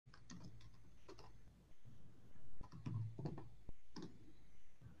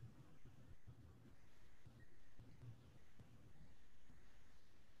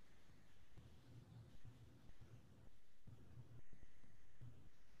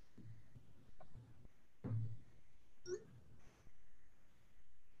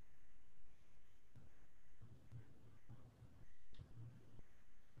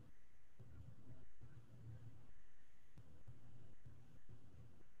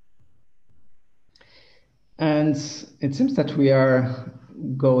And it seems that we are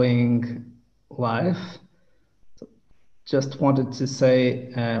going live. Just wanted to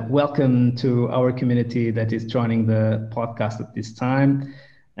say welcome to our community that is joining the podcast at this time.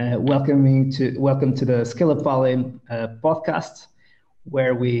 Welcome to the Scale Up Valley podcast,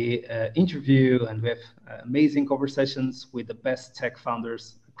 where we interview and we have amazing conversations with the best tech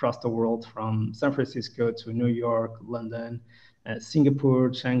founders across the world, from San Francisco to New York, London,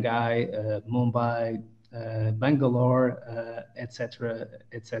 Singapore, Shanghai, Mumbai, Bangalore, etc.,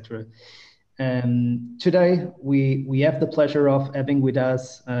 etc. Today, we have the pleasure of having with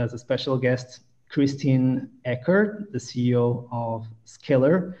us as a special guest Christine Eckert, the CEO of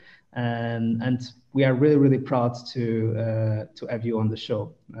Scalar, and we are really, really proud to have you on the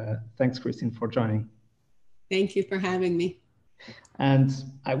show. Thanks, Christine, for joining. Thank you for having me. And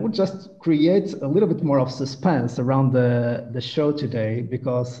I would just create a little bit more of suspense around the show today,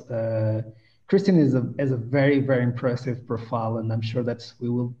 because Christine has a very, very impressive profile, and I'm sure that we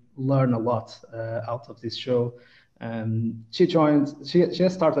will learn a lot out of this show. She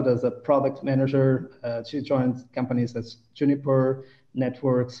has started as a product manager. She joined companies as Juniper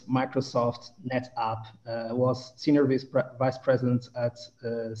Networks, Microsoft, NetApp, was senior vice president at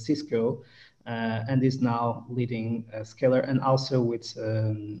Cisco, and is now leading Scalar, and also with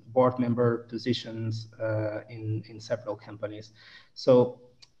board member positions in several companies. So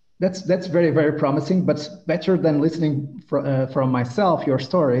that's very, very promising, but better than listening from myself, your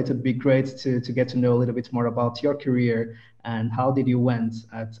story. It would be great to get to know a little bit more about your career and how did you went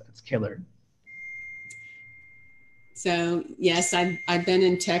at Scalar. So yes, I've been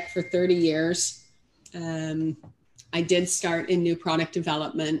in tech for 30 years. I did start in new product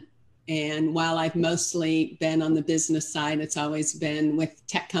development. And while I've mostly been on the business side, it's always been with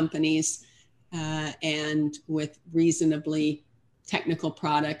tech companies and with reasonably technical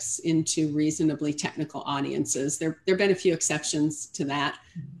products into reasonably technical audiences. There have been a few exceptions to that,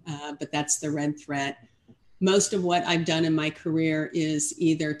 but that's the red thread. Most of what I've done in my career is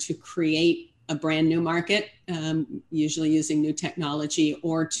either to create a brand new market, usually using new technology,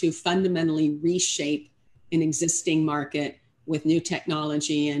 or to fundamentally reshape an existing market with new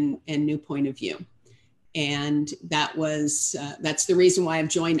technology and new point of view. And that's the reason why I've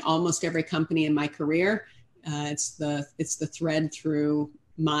joined almost every company in my career. It's the thread through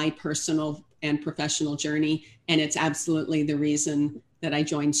my personal and professional journey, and it's absolutely the reason that I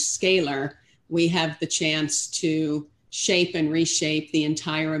joined Scalar. We have the chance to shape and reshape the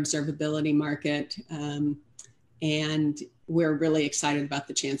entire observability market, and we're really excited about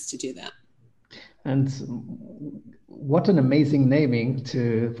the chance to do that. And what an amazing naming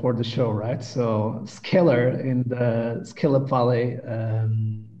for the show, right? So Scalar in the Scale Up Valley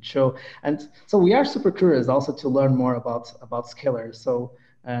show. And so we are super curious also to learn more about Scalar. So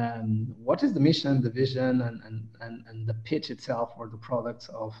what is the mission, the vision, and the pitch itself, or the product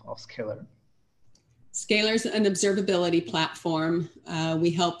of Scalar? Scalar is an observability platform.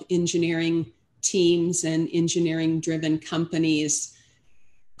 We help engineering teams and engineering-driven companies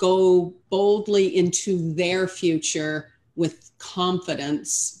go boldly into their future with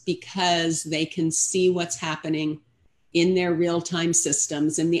confidence, because they can see what's happening in their real-time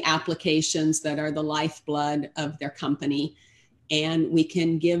systems and the applications that are the lifeblood of their company. And we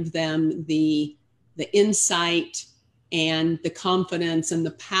can give them the insight and the confidence and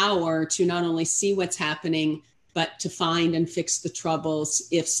the power to not only see what's happening, but to find and fix the troubles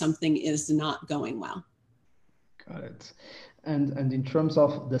if something is not going well. Got it. And in terms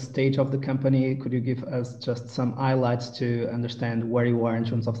of the stage of the company, could you give us just some highlights to understand where you are in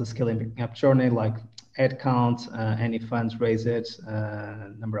terms of the scaling up journey, like head count, any funds raised,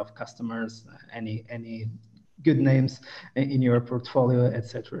 number of customers, any good names in your portfolio,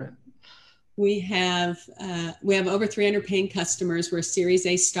 etc.? We have over 300 paying customers. We're a Series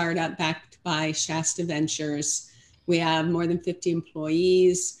A startup backed by Shasta Ventures. We have more than 50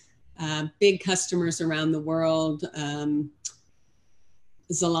 employees, big customers around the world.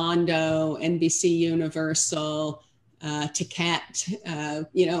 Zalando, NBC Universal, Ticket,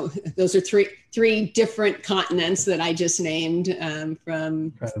 those are three different continents that I just named, from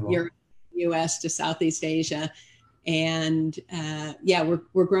Incredible. Europe, US to Southeast Asia. And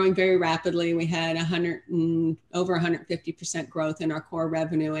we're growing very rapidly. We had over 150% growth in our core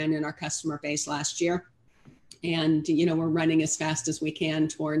revenue and in our customer base last year. And, we're running as fast as we can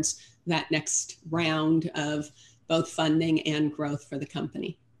towards that next round of both funding and growth for the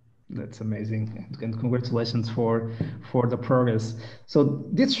company. That's amazing, and congratulations for the progress. So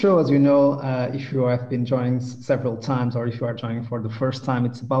this show, as you know, if you have been joining several times, or if you are joining for the first time,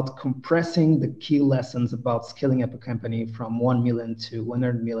 it's about compressing the key lessons about scaling up a company from 1 million to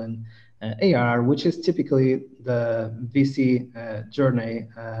 100 million ARR, which is typically the VC journey.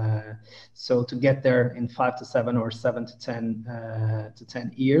 So to get there in 5 to 7 or 7 to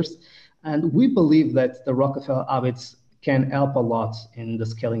 10 years. And we believe that the Rockefeller habits can help a lot in the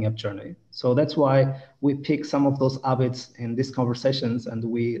scaling up journey. So that's why we pick some of those habits in these conversations, and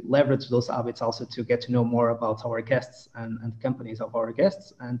we leverage those habits also to get to know more about our guests and companies of our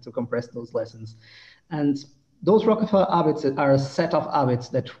guests, and to compress those lessons. And those Rockefeller habits are a set of habits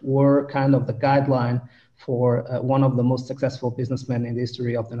that were kind of the guideline for one of the most successful businessmen in the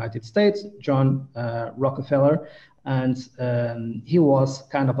history of the United States, John Rockefeller. And he was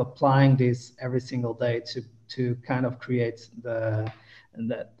kind of applying this every single day to kind of create the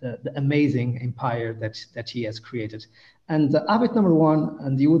amazing empire that he has created. And the habit number one,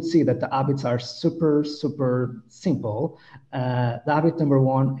 and you would see that the habits are super, super simple. The habit number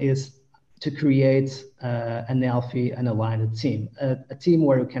one is to create an healthy and aligned team, a team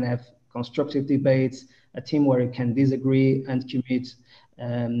where you can have constructive debates, a team where you can disagree and commit.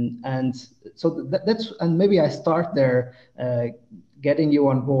 And so that's, and maybe I start there, getting you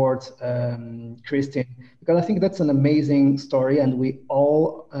on board, Christine, because I think that's an amazing story, and we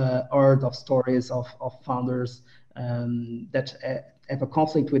all heard of stories of founders that have a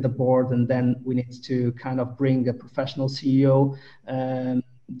conflict with the board, and then we need to kind of bring a professional CEO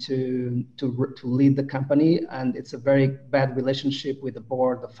to lead the company, and it's a very bad relationship with the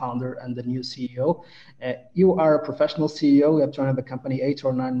board, the founder, and the new CEO. You are a professional CEO. You have joined the company 8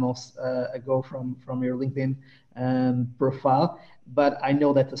 or 9 months ago from your LinkedIn profile, but I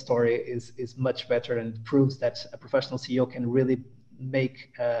know that the story is much better and proves that a professional CEO can really make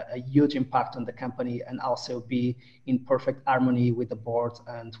a huge impact on the company, and also be in perfect harmony with the board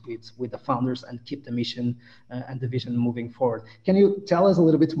and with the founders, and keep the mission and the vision moving forward. Can you tell us a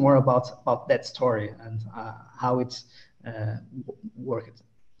little bit more about that story and how it's worked?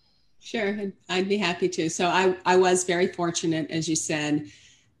 Sure, I'd be happy to. So I was very fortunate, as you said.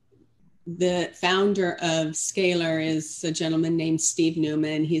 The founder of Scalar is a gentleman named Steve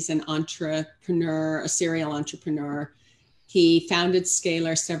Newman. He's an entrepreneur, a serial entrepreneur. He founded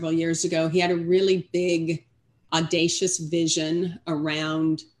Scalar several years ago. He had a really big, audacious vision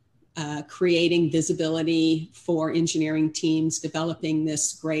around creating visibility for engineering teams, developing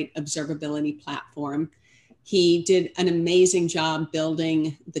this great observability platform. He did an amazing job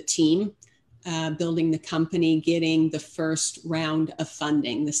building the team, building the company, getting the first round of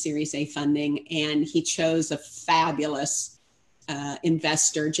funding, the Series A funding, and he chose a fabulous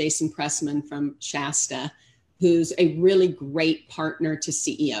investor, Jason Pressman from Shasta, who's a really great partner to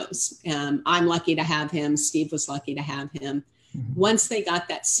CEOs. I'm lucky to have him. Steve was lucky to have him. Mm-hmm. Once they got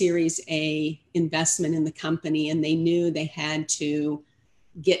that Series A investment in the company, and they knew they had to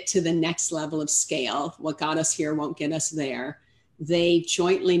get to the next level of scale, what got us here won't get us there, they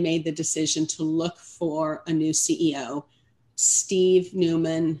jointly made the decision to look for a new CEO. Steve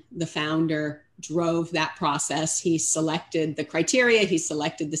Newman, the founder, drove that process. He selected the criteria, he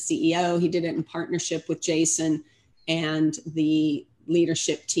selected the CEO, he did it in partnership with Jason and the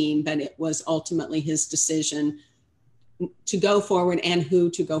leadership team, but it was ultimately his decision to go forward and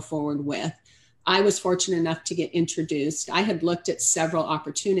who to go forward with. I was fortunate enough to get introduced. I had looked at several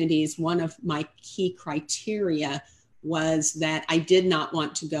opportunities. One of my key criteria was that I did not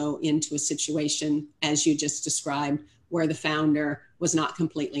want to go into a situation, as you just described, where the founder was not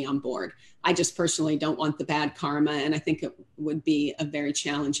completely on board. I just personally don't want the bad karma, and I think it would be a very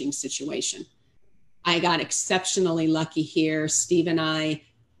challenging situation. I got exceptionally lucky here. Steve and I,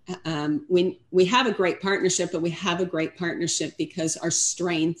 we have a great partnership, but we have a great partnership because our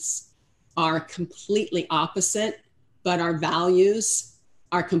strengths are completely opposite, but our values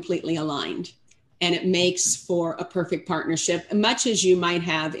are completely aligned. And it makes for a perfect partnership, much as you might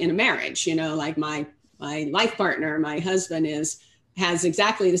have in a marriage. You know, like my life partner, my husband, has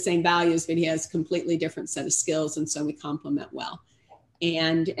exactly the same values, but he has a completely different set of skills. And so we complement well.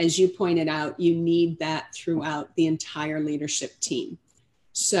 And as you pointed out, you need that throughout the entire leadership team.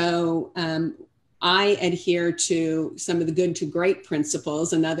 So I adhere to some of the good to great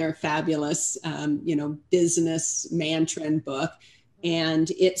principles, another fabulous, business mantra and book. And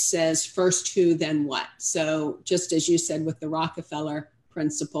it says first who, then what. So just as you said with the Rockefeller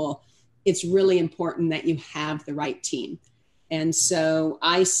principle, it's really important that you have the right team. And so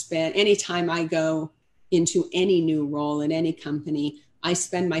anytime I go into any new role in any company, I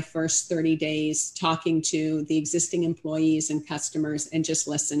spend my first 30 days talking to the existing employees and customers and just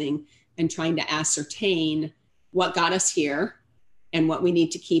listening and trying to ascertain what got us here and what we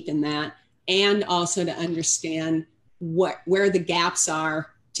need to keep in that, and also to understand where the gaps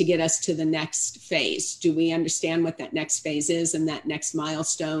are to get us to the next phase. Do we understand what that next phase is and that next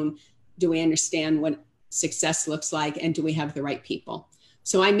milestone? Do we understand what success looks like? And do we have the right people?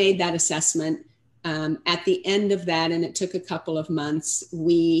 So I made that assessment. At the end of that, and it took a couple of months,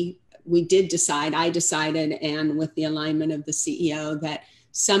 I decided, and with the alignment of the CEO, that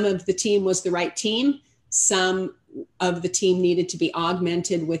some of the team was the right team. Some of the team needed to be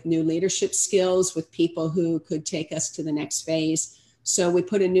augmented with new leadership skills, with people who could take us to the next phase. So we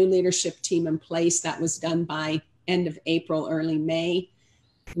put a new leadership team in place. That was done by end of April, early May.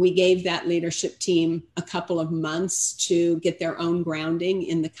 We gave that leadership team a couple of months to get their own grounding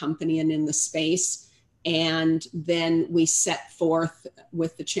in the company and in the space. And then we set forth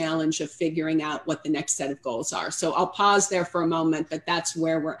with the challenge of figuring out what the next set of goals are. So I'll pause there for a moment, but that's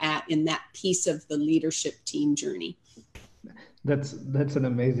where we're at in that piece of the leadership team journey. That's an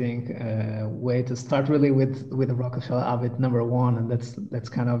amazing way to start, really, with the Rockefeller Habit #1, and that's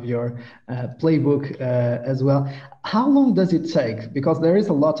kind of your playbook as well. How long does it take? Because there is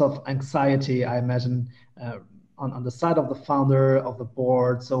a lot of anxiety, I imagine, on the side of the founder, of the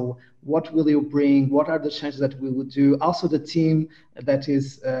board. So what will you bring? What are the changes that we would do? Also, the team that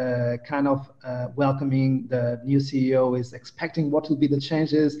is kind of welcoming the new CEO is expecting what will be the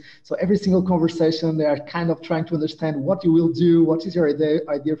changes. So every single conversation, they are kind of trying to understand what you will do, what is your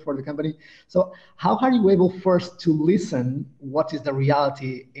idea for the company. So how are you able first to listen what is the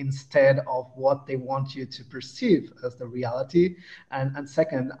reality instead of what they want you to perceive as the reality? And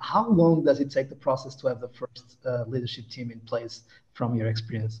second, how long does it take the process to have the first leadership team in place from your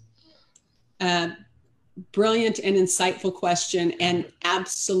experience? Brilliant and insightful question, and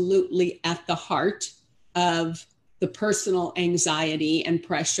absolutely at the heart of the personal anxiety and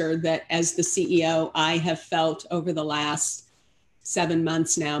pressure that, as the CEO, I have felt over the last 7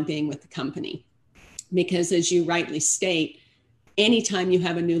 months now being with the company. Because as you rightly state, anytime you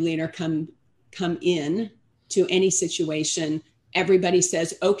have a new leader come in to any situation, everybody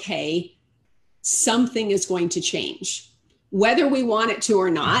says, okay, something is going to change. Whether we want it to or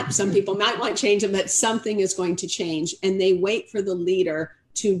not, some people might want to change it, but something is going to change. And they wait for the leader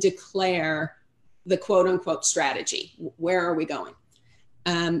to declare the quote unquote strategy. Where are we going?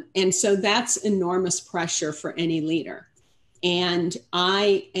 And so that's enormous pressure for any leader. And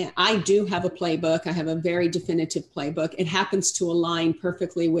I do have a playbook. I have a very definitive playbook. It happens to align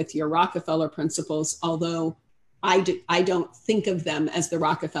perfectly with your Rockefeller principles, although I don't think of them as the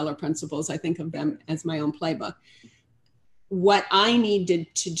Rockefeller principles. I think of them as my own playbook. What I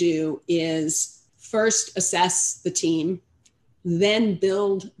needed to do is first assess the team, then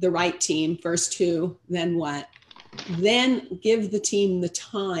build the right team, first who, then what, then give the team the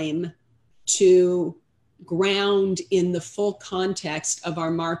time to ground in the full context of our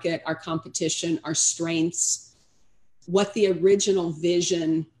market, our competition, our strengths, what the original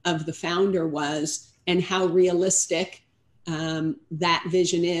vision of the founder was, and how realistic that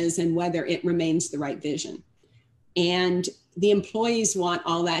vision is, and whether it remains the right vision. And the employees want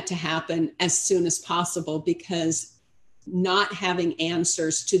all that to happen as soon as possible, because not having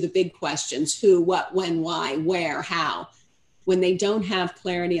answers to the big questions, who, what, when, why, where, how, when they don't have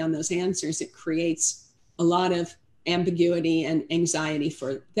clarity on those answers, it creates a lot of ambiguity and anxiety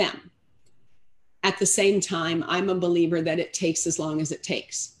for them. At the same time, I'm a believer that it takes as long as it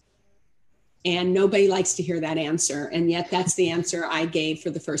takes. And nobody likes to hear that answer. And yet that's the answer I gave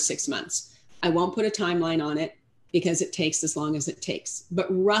for the first 6 months. I won't put a timeline on it because it takes as long as it takes. But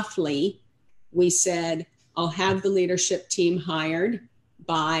roughly, we said, I'll have the leadership team hired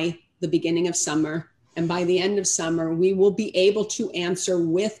by the beginning of summer. And by the end of summer, we will be able to answer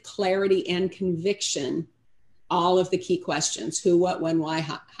with clarity and conviction all of the key questions: who, what, when, why,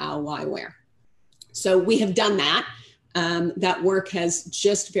 how, why, where. So we have done that. That work has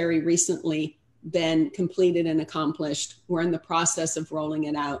just very recently been completed and accomplished. We're in the process of rolling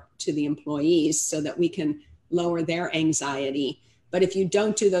it out to the employees so that we can lower their anxiety. But if you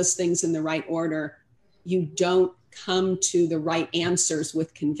don't do those things in the right order, you don't come to the right answers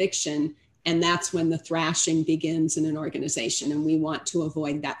with conviction. And that's when the thrashing begins in an organization. And we want to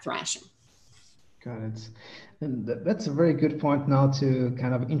avoid that thrashing. Got it. And that's a very good point now to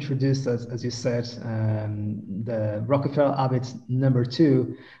kind of introduce, as you said, the Rockefeller Habit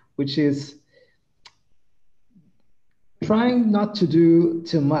 #2, which is trying not to do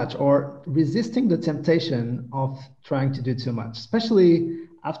too much, or resisting the temptation of trying to do too much, especially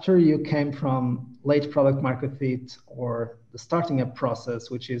after you came from late product market fit or the starting up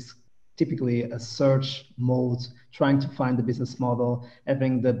process, which is typically a search mode, trying to find the business model,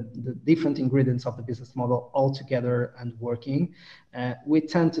 having the different ingredients of the business model all together and working. We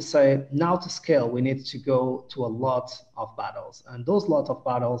tend to say, now to scale, we need to go to a lot of battles. And those lot of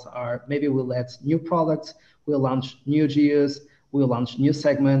battles are, maybe we'll add new products, we'll launch new geos, we'll launch new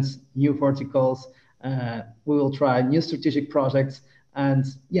segments, new verticals, we will try new strategic projects. And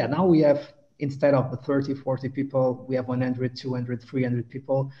yeah, now we have, instead of the 30, 40 people, we have 100, 200, 300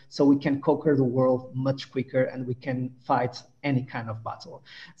 people. So we can conquer the world much quicker and we can fight any kind of battle.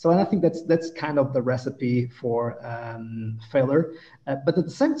 So, and I think that's kind of the recipe for failure. But at the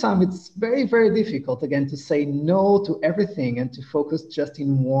same time, it's very, very difficult, again, to say no to everything and to focus just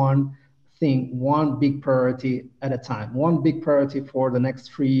in one thing, one big priority at a time, one big priority for the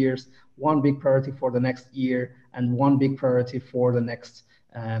next 3 years, one big priority for the next year, and one big priority for the next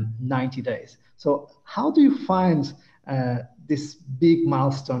 90 days. So how do you find this big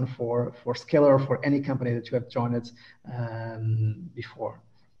milestone for Scalar or for any company that you have joined before?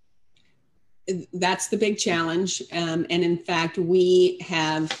 That's the big challenge. And in fact, we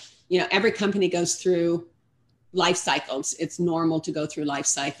have, every company goes through life cycles. It's normal to go through life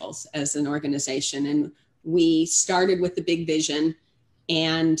cycles as an organization. And we started with the big vision.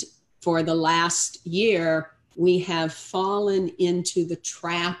 And for the last year, we have fallen into the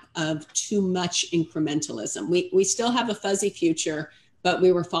trap of too much incrementalism. We still have a fuzzy future, but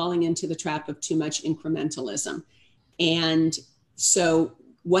we were falling into the trap of too much incrementalism. And so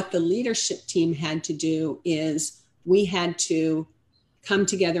what the leadership team had to do is we had to come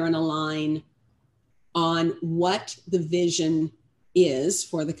together and align on what the vision is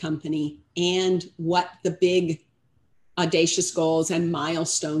for the company and what the big audacious goals and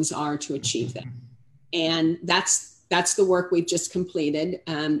milestones are to achieve them. And that's the work we've just completed.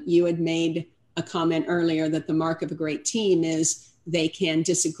 You had made a comment earlier that the mark of a great team is they can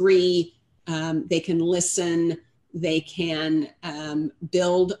disagree, they can listen, they can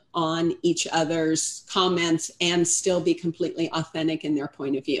build on each other's comments and still be completely authentic in their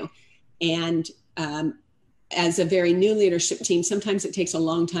point of view. And as a very new leadership team, sometimes it takes a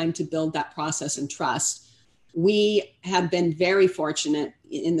long time to build that process and trust. We have been very fortunate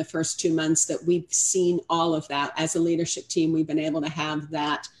in the first 2 months that we've seen all of that. As a leadership team, we've been able to have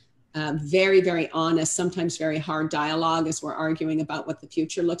that very, very honest, sometimes very hard dialogue as we're arguing about what the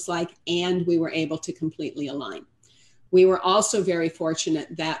future looks like, and we were able to completely align. We were also very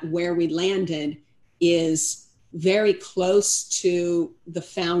fortunate that where we landed is very close to the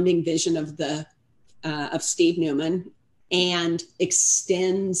founding vision of Steve Newman and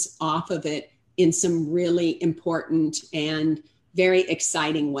extends off of it in some really important and very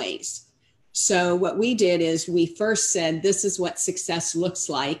exciting ways. So what we did is we first said, this is what success looks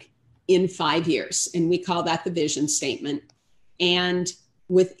like in 5 years. And we call that the vision statement. And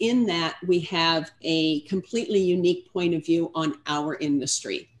within that, we have a completely unique point of view on our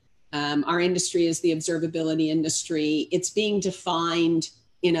industry. Our industry is the observability industry. It's being defined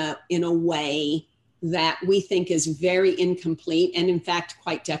in a way that we think is very incomplete and in fact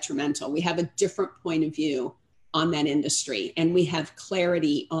quite detrimental. We have a different point of view on that industry, and we have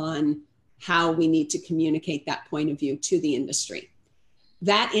clarity on how we need to communicate that point of view to the industry.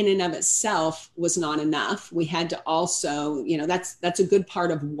 That in and of itself was not enough. We had to also, that's a good part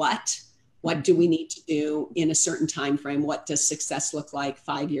of what do we need to do in a certain time frame? What does success look like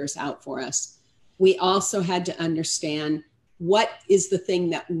 5 years out for us? We also had to understand what is the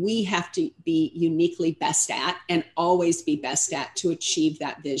thing that we have to be uniquely best at and always be best at to achieve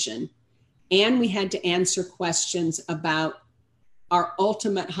that vision. And we had to answer questions about our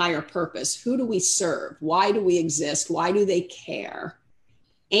ultimate higher purpose. Who do we serve? Why do we exist? Why do they care?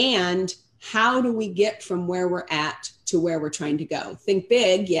 And how do we get from where we're at to where we're trying to go? Think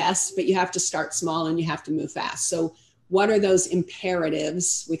big, yes, but you have to start small and you have to move fast. So what are those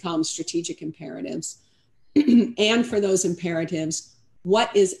imperatives? We call them strategic imperatives. And for those imperatives,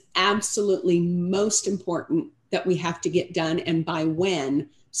 what is absolutely most important that we have to get done and by when,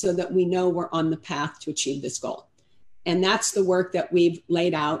 so that we know we're on the path to achieve this goal. And that's the work that we've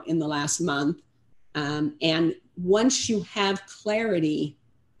laid out in the last month. And once you have clarity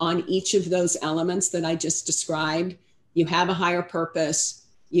on each of those elements that I just described, you have a higher purpose,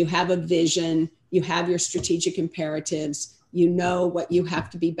 you have a vision, you have your strategic imperatives, you know what you have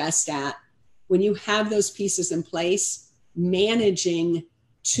to be best at. When you have those pieces in place, managing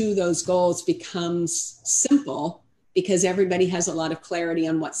to those goals becomes simple because everybody has a lot of clarity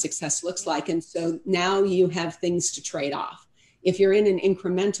on what success looks like. And so now you have things to trade off. If you're in an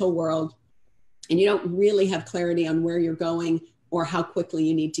incremental world and you don't really have clarity on where you're going or how quickly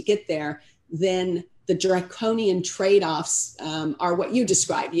you need to get there, then the draconian trade-offs are what you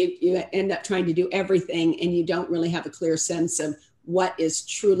described. You end up trying to do everything and you don't really have a clear sense of what is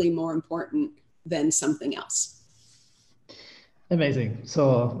truly more important than something else. Amazing.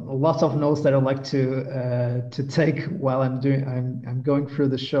 So lots of notes that I'd like to take while I'm going through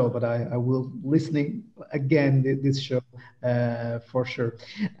the show, but I will listening again this show for sure.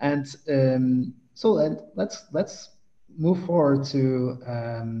 And so let's move forward to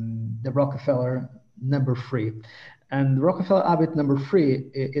the Rockefeller number three. And the Rockefeller habit number three,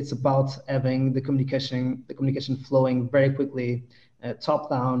 it's about having the communication flowing very quickly, top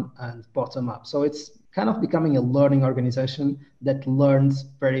down and bottom up. So it's kind of becoming a learning organization that learns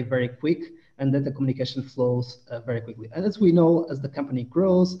very, very quick, and that the communication flows very quickly. And as we know, as the company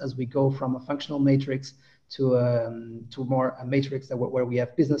grows, as we go from a functional matrix to more a matrix where we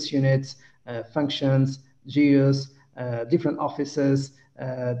have business units, functions, geos, different offices,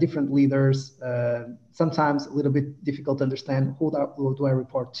 different leaders, sometimes a little bit difficult to understand who do I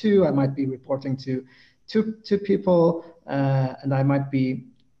report to. I might be reporting to two people, and I might be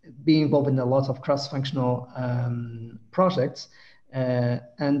involved in a lot of cross-functional projects.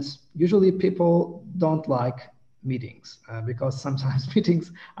 And usually people don't like meetings because sometimes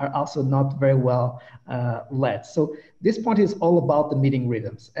meetings are also not very well led. So this point is all about the meeting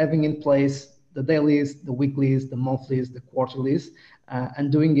rhythms, having in place the dailies, the weeklies, the monthlies, the quarterlies,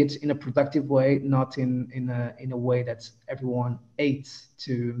 and doing it in a productive way, not in a way that everyone hates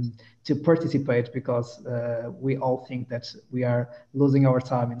to participate, because we all think that we are losing our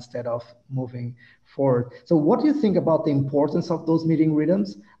time instead of moving forward. So what do you think about the importance of those meeting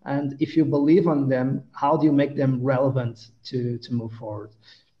rhythms? And if you believe on them, how do you make them relevant to move forward?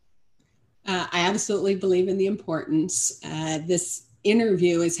 I absolutely believe in the importance. This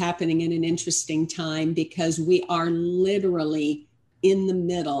interview is happening in an interesting time because we are literally in the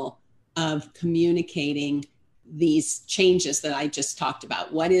middle of communicating these changes that I just talked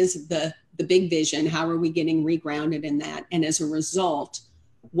about. What is the big vision? How are we getting regrounded in that? And as a result,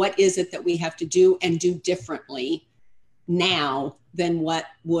 what is it that we have to do and do differently now than what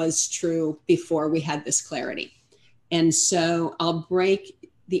was true before we had this clarity? And so I'll break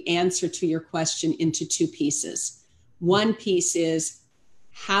the answer to your question into two pieces. One piece is,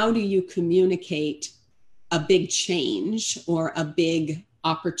 how do you communicate a big change or a big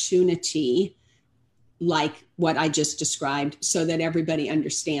opportunity like what I just described so that everybody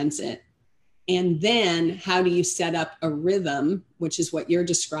understands it? And then how do you set up a rhythm, which is what you're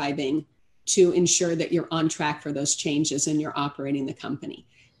describing, to ensure that you're on track for those changes and you're operating the company?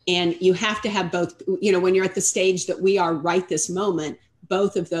 And you have to have both. You know, when you're at the stage that we are right this moment,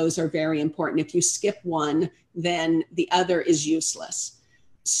 both of those are very important. If you skip one, then the other is useless.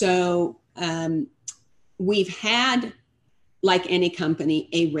 So we've had, like any company,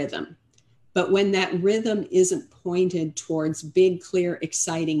 a rhythm. But when that rhythm isn't pointed towards big, clear,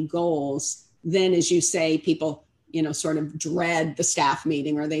 exciting goals, then, as you say, people, you know, sort of dread the staff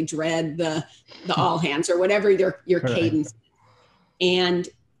meeting, or they dread the all hands, or whatever your cadence. And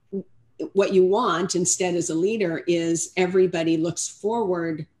what you want instead as a leader is everybody looks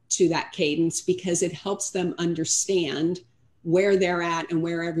forward to that cadence, because it helps them understand where they're at and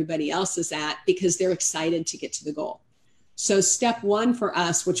where everybody else is at, because they're excited to get to the goal. So step one for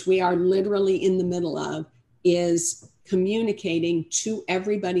us, which we are literally in the middle of, is communicating to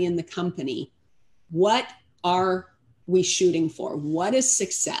everybody in the company, what are we shooting for? What is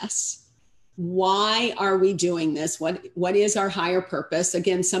success? Why are we doing this? What is our higher purpose?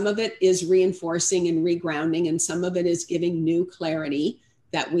 Again, some of it is reinforcing and regrounding, and some of it is giving new clarity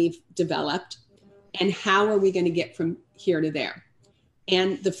that we've developed. And how are we going to get from here to there?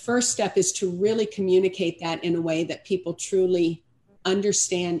 And the first step is to really communicate that in a way that people truly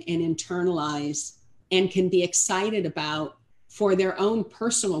understand and internalize and can be excited about for their own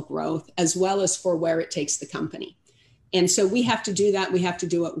personal growth, as well as for where it takes the company. And so we have to do that. We have to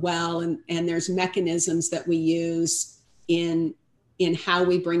do it well. And there's mechanisms that we use in how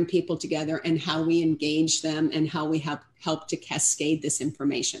we bring people together and how we engage them and how we help to cascade this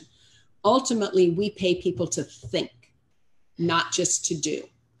information. Ultimately, we pay people to think, not just to do.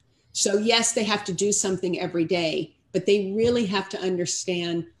 So yes, they have to do something every day, but they really have to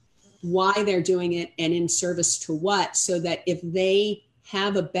understand why they're doing it and in service to what, so that if they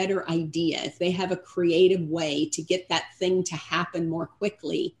have a better idea, if they have a creative way to get that thing to happen more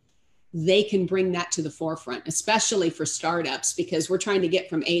quickly, they can bring that to the forefront, especially for startups, because we're trying to get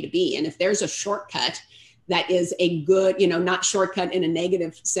from A to B. And if there's a shortcut that is a good, not shortcut in a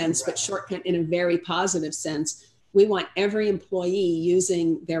negative sense, but shortcut in a very positive sense, we want every employee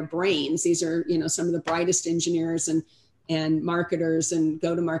using their brains. These are, some of the brightest engineers and marketers and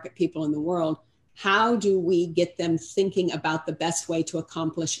go-to-market people in the world. How do we get them thinking about the best way to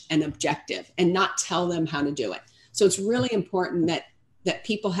accomplish an objective and not tell them how to do it? So it's really important that that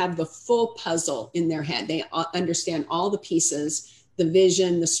people have the full puzzle in their head. They understand all the pieces, the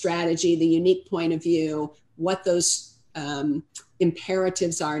vision, the strategy, the unique point of view, what those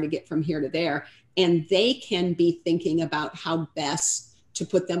imperatives are to get from here to there. And they can be thinking about how best to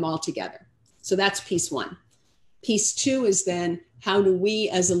put them all together. So that's piece one. Piece two is then, how do we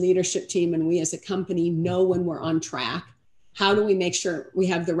as a leadership team and we as a company know when we're on track? How do we make sure we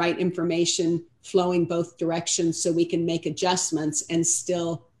have the right information flowing both directions so we can make adjustments and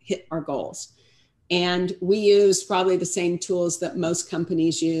still hit our goals? And we use probably the same tools that most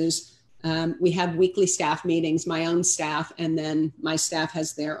companies use. We have weekly staff meetings, my own staff, and then my staff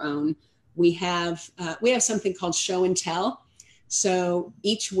has their own. We have something called show and tell. So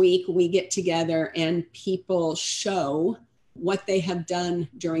each week we get together and people show what they have done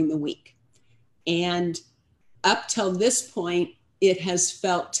during the week. And up till this point, it has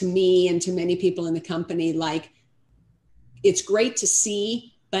felt to me and to many people in the company like it's great to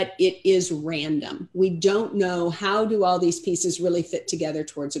see, but it is random. We don't know how do all these pieces really fit together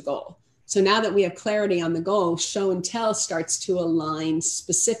towards a goal. So now that we have clarity on the goal, show and tell starts to align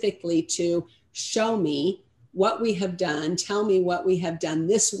specifically to show me what we have done, tell me what we have done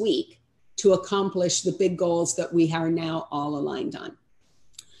this week to accomplish the big goals that we are now all aligned on.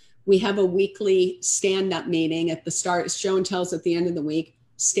 We have a weekly stand-up meeting at the start. Show and tell is at the end of the week.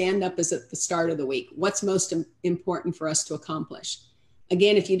 Stand-up is at the start of the week. What's most important for us to accomplish?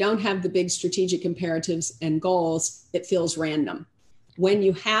 Again, if you don't have the big strategic imperatives and goals, it feels random. When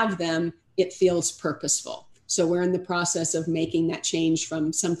you have them, it feels purposeful. So we're in the process of making that change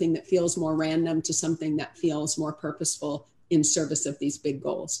from something that feels more random to something that feels more purposeful in service of these big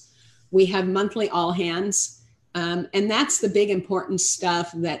goals. We have monthly all hands, and that's the big important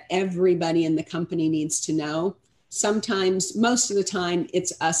stuff that everybody in the company needs to know. Sometimes, most of the time,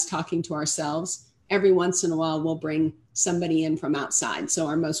 it's us talking to ourselves. Every once in a while, we'll bring somebody in from outside. So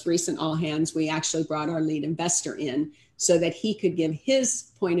our most recent all hands, we actually brought our lead investor in so that he could give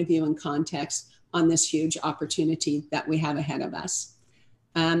his point of view and context on this huge opportunity that we have ahead of us.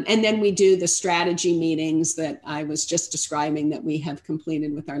 And then we do the strategy meetings that I was just describing that we have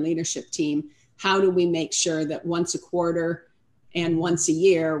completed with our leadership team. How do we make sure that once a quarter and once a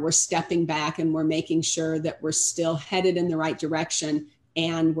year, we're stepping back and we're making sure that we're still headed in the right direction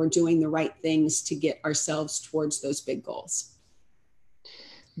and we're doing the right things to get ourselves towards those big goals.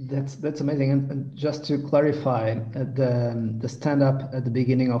 That's amazing. And just to clarify, the stand up at the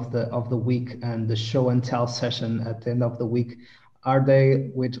beginning of the week and the show and tell session at the end of the week, are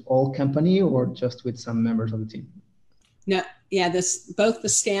they with all company or just with some members of the team? No, yeah, both the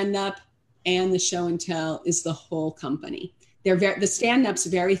stand up and the show and tell is the whole company. The stand up's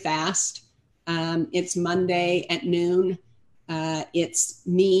very fast. It's Monday at noon. It's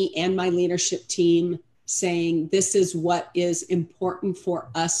me and my leadership team saying this is what is important for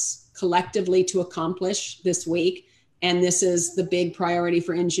us collectively to accomplish this week. And this is the big priority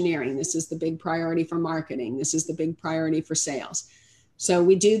for engineering. This is the big priority for marketing. This is the big priority for sales. So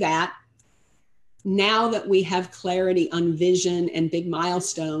we do that. Now that we have clarity on vision and big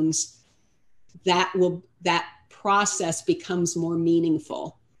milestones, that process becomes more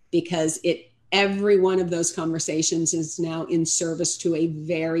meaningful because every one of those conversations is now in service to a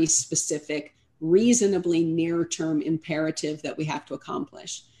very specific, reasonably near-term imperative that we have to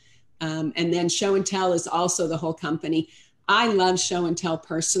accomplish. And then show and tell is also the whole company. I love show and tell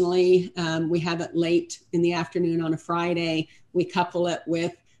personally. We have it late in the afternoon on a Friday. We couple it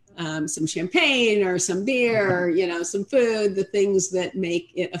with some champagne or some beer, or, some food, the things that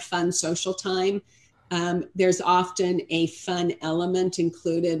make it a fun social time. There's often a fun element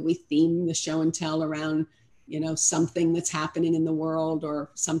included. We theme the show and tell around something that's happening in the world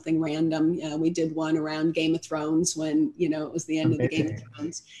or something random. We did one around Game of Thrones when, it was the end of the Game of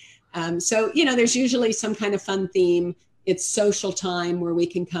Thrones. So, there's usually some kind of fun theme. It's social time where we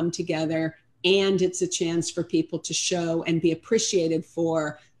can come together, and it's a chance for people to show and be appreciated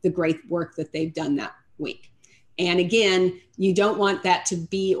for the great work that they've done that week. And again, you don't want that to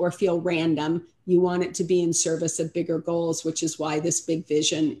be or feel random. You want it to be in service of bigger goals, which is why this big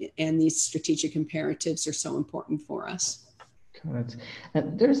vision and these strategic imperatives are so important for us. Correct.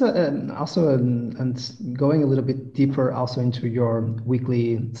 And there's also going a little bit deeper also into your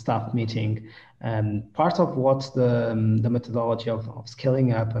weekly staff meeting. Part of what the methodology of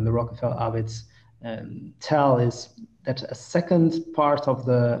scaling up and the Rockefeller habits tell is that a second part of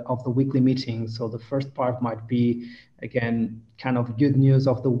the weekly meeting. So the first part might be, again, kind of good news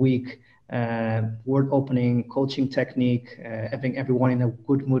of the week, word opening, coaching technique, having everyone in a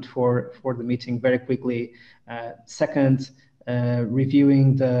good mood for the meeting very quickly. Second,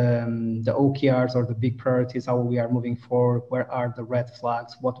 reviewing the OKRs or the big priorities, how we are moving forward, where are the red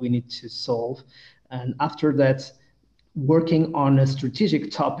flags, what we need to solve. And after that, working on a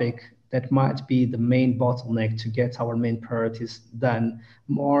strategic topic that might be the main bottleneck to get our main priorities done,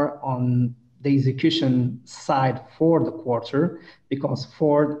 more on the execution side for the quarter, because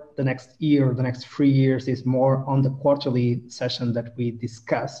for the next year, the next 3 years is more on the quarterly session that we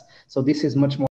discuss. So this is much more